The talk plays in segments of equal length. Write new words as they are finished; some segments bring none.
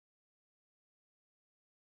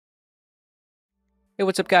Hey,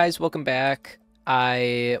 what's up, guys? Welcome back.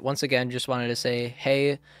 I once again just wanted to say,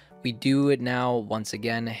 hey, we do now once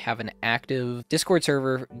again have an active Discord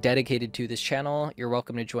server dedicated to this channel. You're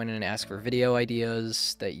welcome to join in and ask for video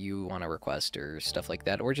ideas that you want to request or stuff like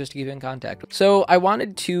that, or just to keep in contact. So I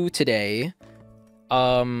wanted to today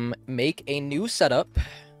make a new setup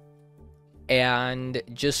and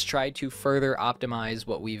just try to further optimize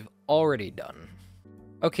what we've already done.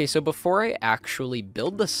 Okay, so before I actually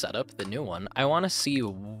build the setup, the new one, I want to see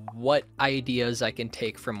what ideas I can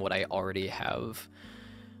take from what I already have.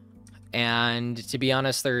 And to be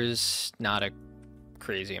honest, there's not a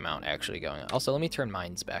crazy amount actually going on. Also, let me turn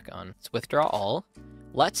mines back on. Let's withdraw all.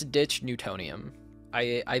 Let's ditch Newtonium.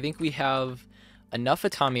 I think we have enough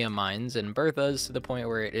Atomium mines and Berthas to the point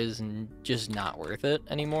where it is just not worth it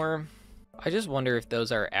anymore. I just wonder if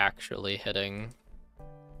those are actually hitting.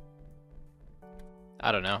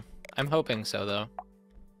 I don't know. I'm hoping so, though.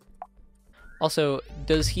 Also,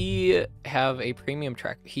 does he have a premium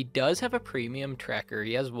tracker? He does have a premium tracker.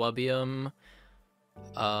 He has Wubbium.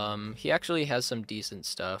 He actually has some decent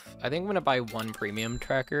stuff. I think I'm going to buy one premium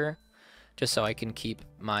tracker just so I can keep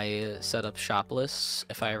my setup shopless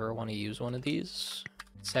if I ever want to use one of these.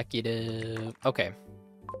 Consecutive. Okay.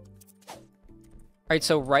 Alright,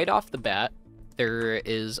 so right off the bat, there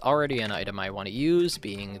is already an item I want to use,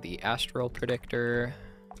 being the Astral Predictor.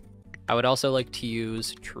 I would also like to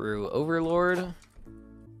use True Overlord,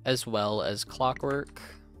 as well as Clockwork.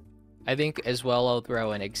 I think as well I'll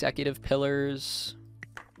throw in Executive Pillars,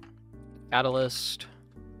 Catalyst,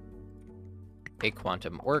 a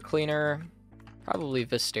Quantum Ore Cleaner, probably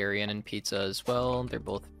Visterion and Pizza as well. They're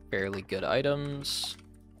both fairly good items.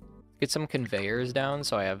 Get some conveyors down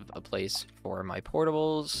so I have a place for my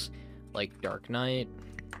portables, like Dark Knight,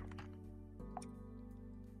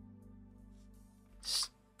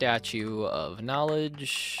 Statue of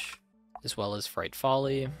Knowledge, as well as Fright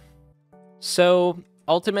Folly. So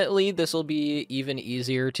ultimately, this will be even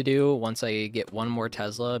easier to do once I get one more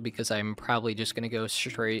Tesla, because I'm probably just going to go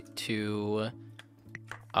straight to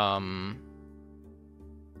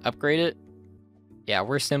upgrade it. Yeah,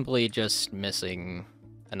 we're simply just missing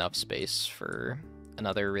enough space for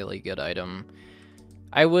another really good item.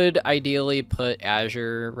 I would ideally put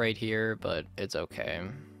Azure right here, but it's okay.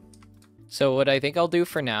 So what I think I'll do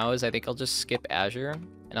for now is I think I'll just skip Azure,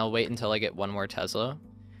 and I'll wait until I get one more Tesla.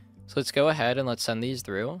 So let's go ahead and let's send these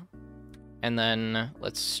through, and then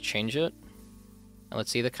let's change it, and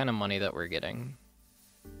let's see the kind of money that we're getting.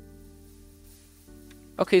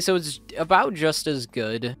 Okay, so it's about just as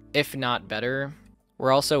good, if not better.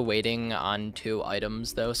 We're also waiting on 2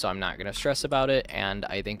 items though, so I'm not going to stress about it, and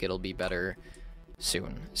I think it'll be better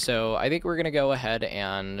soon. So I think we're going to go ahead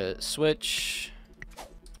and switch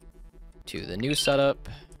to the new setup,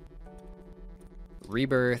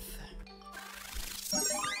 Rebirth,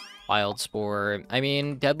 Wild Spore. I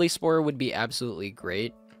mean, Deadly Spore would be absolutely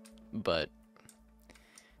great, but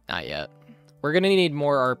not yet. We're going to need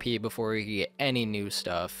more RP before we get any new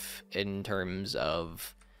stuff in terms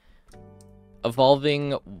of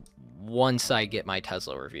evolving once I get my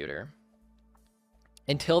Tesla Refuter.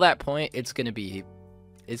 Until that point, it's gonna be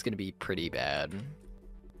pretty bad.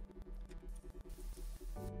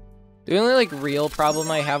 The only like real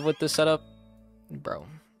problem I have with this setup, bro,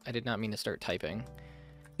 I did not mean to start typing.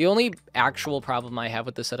 The only actual problem I have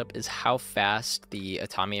with this setup is how fast the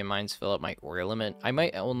Atomium mines fill up my ore limit. I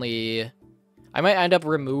might end up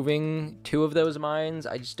removing 2 of those mines.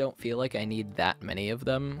 I just don't feel like I need that many of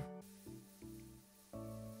them.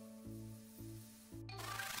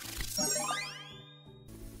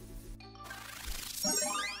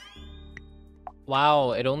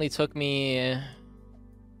 Wow, it only took me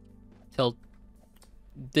till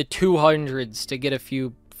the 200s to get a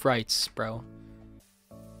few frights, bro.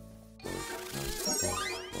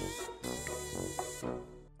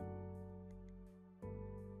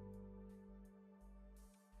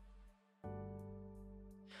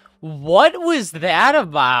 What was that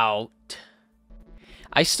about?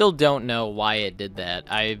 I still don't know why it did that.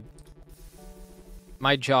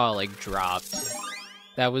 My jaw like dropped.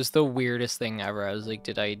 That was the weirdest thing ever. I was like,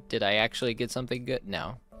 did I actually get something good?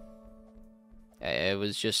 No. It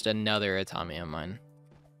was just another Atomium mine.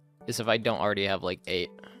 As if I don't already have like 8.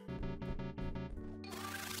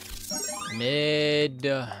 Mid.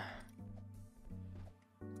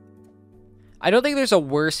 I don't think there's a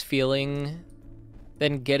worse feeling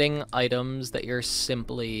than getting items that you're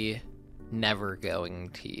simply never going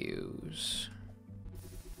to use.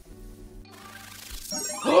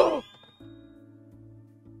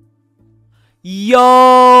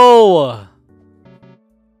 Yo!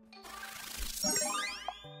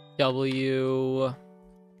 W.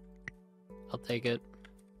 I'll take it.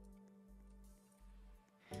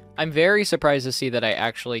 I'm very surprised to see that I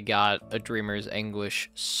actually got a Dreamer's Anguish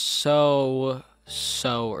so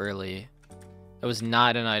early. That was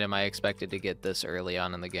not an item I expected to get this early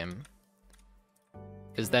on in the game.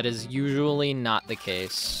 Because that is usually not the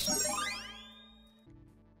case.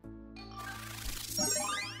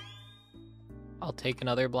 I'll take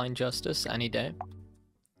another Blind Justice any day.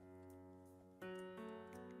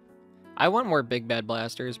 I want more Big Bad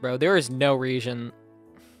Blasters, bro. There is no reason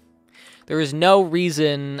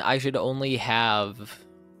I should only have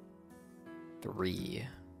 3.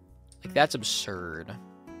 Like, that's absurd.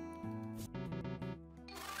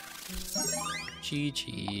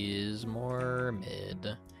 GG's, more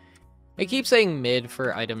mid. I keep saying mid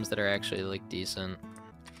for items that are actually, like, decent.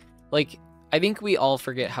 Like, I think we all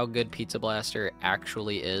forget how good Pizza Blaster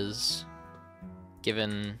actually is,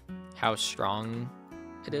 given how strong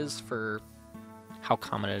it is for how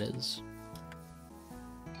common it is.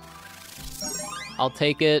 I'll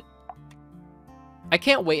take it. I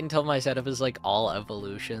can't wait until my setup is like all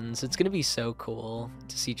evolutions. It's gonna be so cool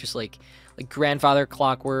to see just like Grandfather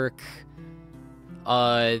Clockwork,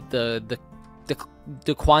 the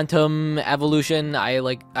Quantum evolution. I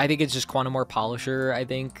think it's just Quantum Ore Polisher, I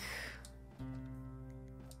think.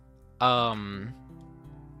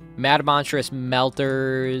 Mad Monstrous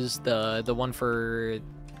Melters, the one for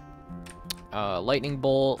Lightning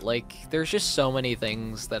Bolt. Like, there's just so many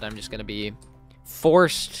things that I'm just gonna be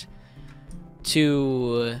forced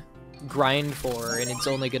to grind for, and it's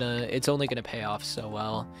only gonna pay off so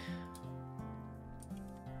well.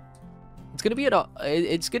 It's gonna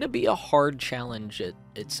be a hard challenge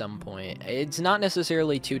at some point. It's not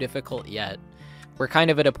necessarily too difficult yet. We're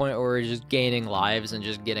kind of at a point where we're just gaining lives and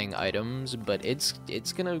just getting items, but it's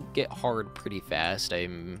gonna get hard pretty fast.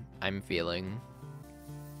 I'm feeling.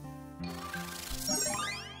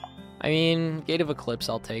 I mean, Gate of Eclipse,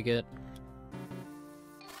 I'll take it.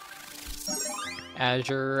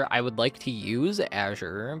 Azure, I would like to use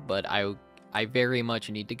Azure, but I very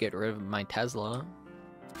much need to get rid of my Tesla.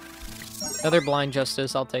 Another Blind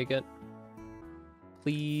Justice, I'll take it.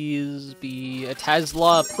 Please be a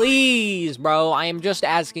Tesla, please, bro. I am just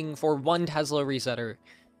asking for one Tesla resetter.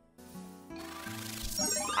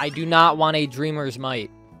 I do not want a Dreamer's Might.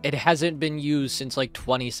 It hasn't been used since like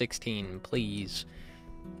 2016, please.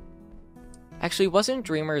 Actually, wasn't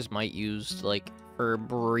Dreamer's Might used like for a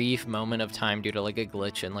brief moment of time due to like a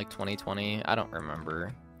glitch in like 2020? I don't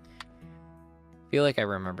remember. I feel like I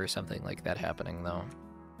remember something like that happening though.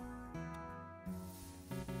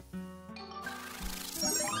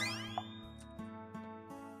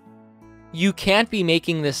 You can't be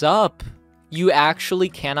making this up. You actually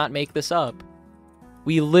cannot make this up.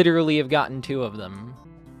 We literally have gotten 2 of them.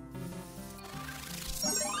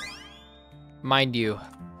 Mind you,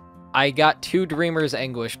 I got 2 Dreamer's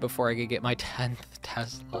Anguish before I could get my 10th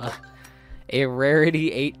Tesla. A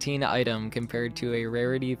rarity 18 item compared to a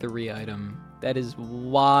rarity 3 item. That is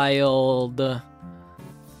wild.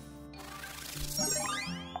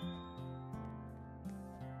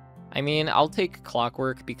 I mean, I'll take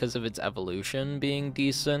Clockwork because of its evolution being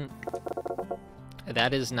decent.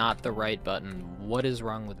 That is not the right button. What is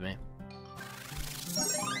wrong with me?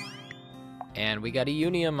 And we got a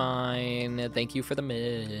Uniamine. Thank you for the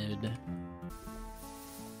mid.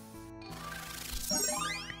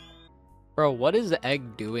 Bro, what is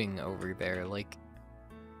Egg doing over there? Like,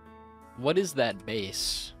 what is that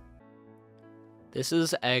base? This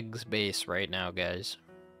is Egg's base right now, guys.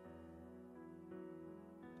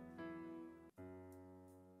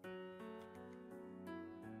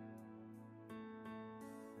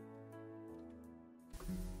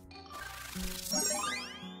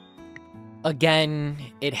 Again,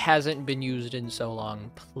 it hasn't been used in so long.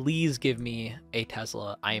 Please give me a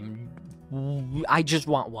Tesla. I just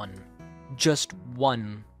want one. Just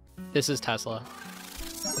one. This is Tesla.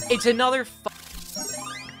 It's another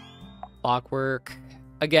Clockwork.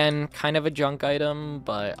 Again, kind of a junk item,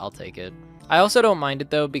 but I'll take it. I also don't mind it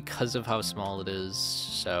though because of how small it is,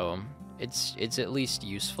 so it's at least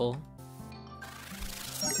useful.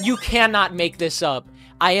 You cannot make this up.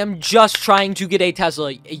 I am just trying to get a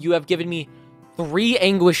Tesla. You have given me 3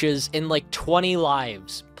 anguishes in like 20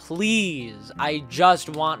 lives. Please, I just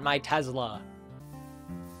want my Tesla.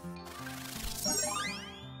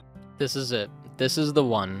 This is it. This is the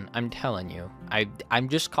one. I'm telling you. I'm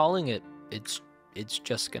just calling it. It's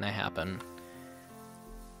just gonna happen.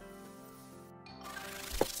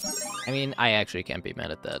 I mean, I actually can't be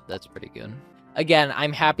mad at that. That's pretty good. Again,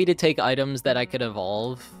 I'm happy to take items that I could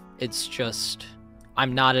evolve. It's just,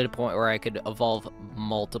 I'm not at a point where I could evolve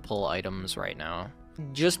multiple items right now.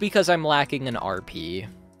 Just because I'm lacking an RP.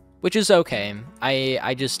 which is okay.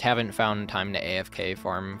 I just haven't found time to AFK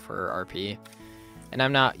farm for RP, and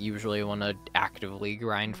I'm not usually one to actively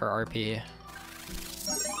grind for RP.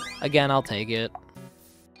 Again, I'll take it.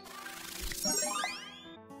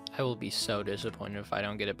 I will be so disappointed if I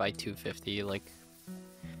don't get it by 250. Like,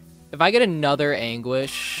 if I get another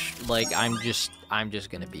Anguish, like, I'm just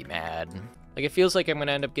gonna be mad. Like, it feels like I'm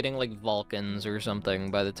gonna end up getting, like, Vulcans or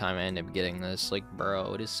something by the time I end up getting this. Like,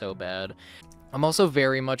 bro, it is so bad. I'm also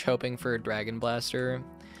very much hoping for a Dragon Blaster.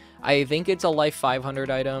 I think it's a Life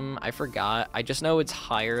 500 item. I forgot. I just know it's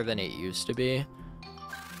higher than it used to be.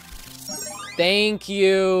 Thank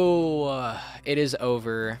you! It is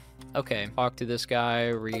over. Okay, talk to this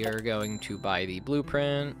guy. We are going to buy the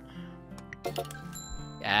blueprint.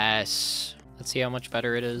 Yes. Let's see how much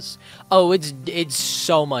better it is. Oh, it's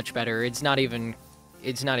so much better. It's not even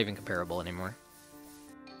comparable anymore.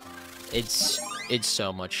 It's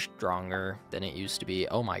so much stronger than it used to be.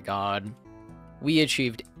 Oh my god. We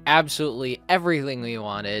achieved absolutely everything we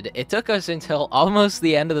wanted. It took us until almost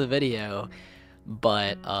the end of the video,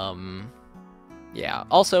 but yeah.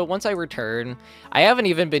 Also, once I return, I haven't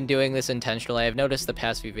even been doing this intentionally. I've noticed the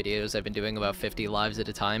past few videos I've been doing about 50 lives at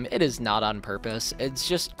a time. It is not on purpose. It's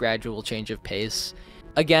just gradual change of pace.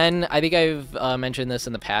 Again, I think I've mentioned this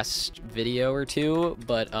in the past video or two,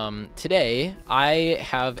 but today I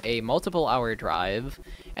have a multiple hour drive,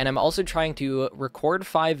 and I'm also trying to record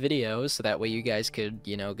 5 videos so that way you guys could,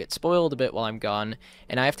 you know, get spoiled a bit while I'm gone,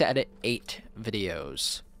 and I have to edit 8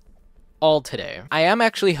 videos. All today. I am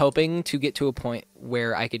actually hoping to get to a point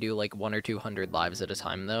where I could do like 100 or 200 lives at a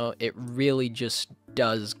time, though. It really just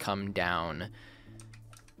does come down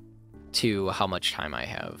to how much time I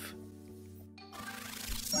have.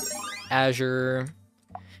 Azure.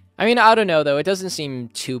 I mean, I don't know though. It doesn't seem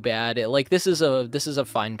too bad. This is a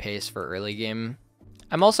fine pace for early game.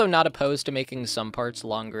 I'm also not opposed to making some parts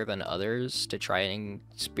longer than others to try and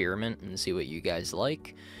experiment and see what you guys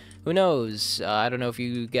like. Who knows? I don't know if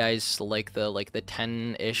you guys like the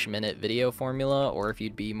 10-ish minute video formula, or if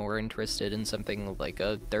you'd be more interested in something like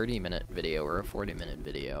a 30-minute video or a 40-minute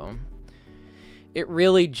video. It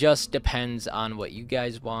really just depends on what you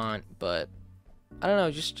guys want, but I don't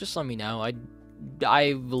know, just let me know.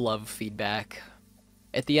 I love feedback.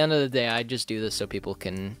 At the end of the day, I just do this so people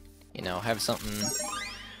can, you know, have something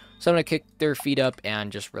to kick their feet up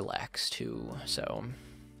and just relax too, so.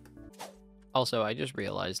 Also, I just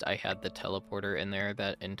realized I had the teleporter in there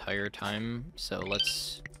that entire time, so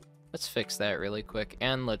let's fix that really quick,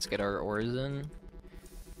 and let's get our ores in.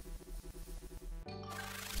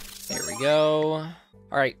 There we go.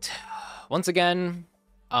 Alright, once again,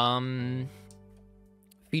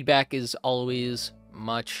 feedback is always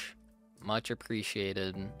much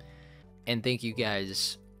appreciated, and thank you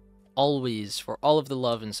guys always for all of the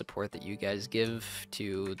love and support that you guys give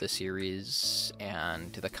to the series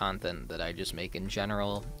and to the content that I just make in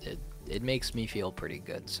general. It makes me feel pretty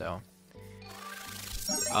good, so.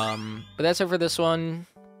 But that's it for this one.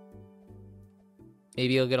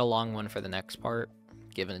 Maybe you'll get a long one for the next part,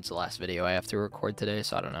 given it's the last video I have to record today,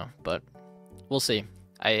 so I don't know, but we'll see.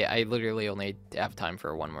 I literally only have time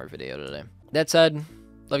for one more video today. That said,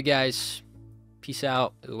 love you guys. Peace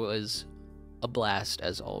out. It was a blast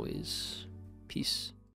as always. Peace.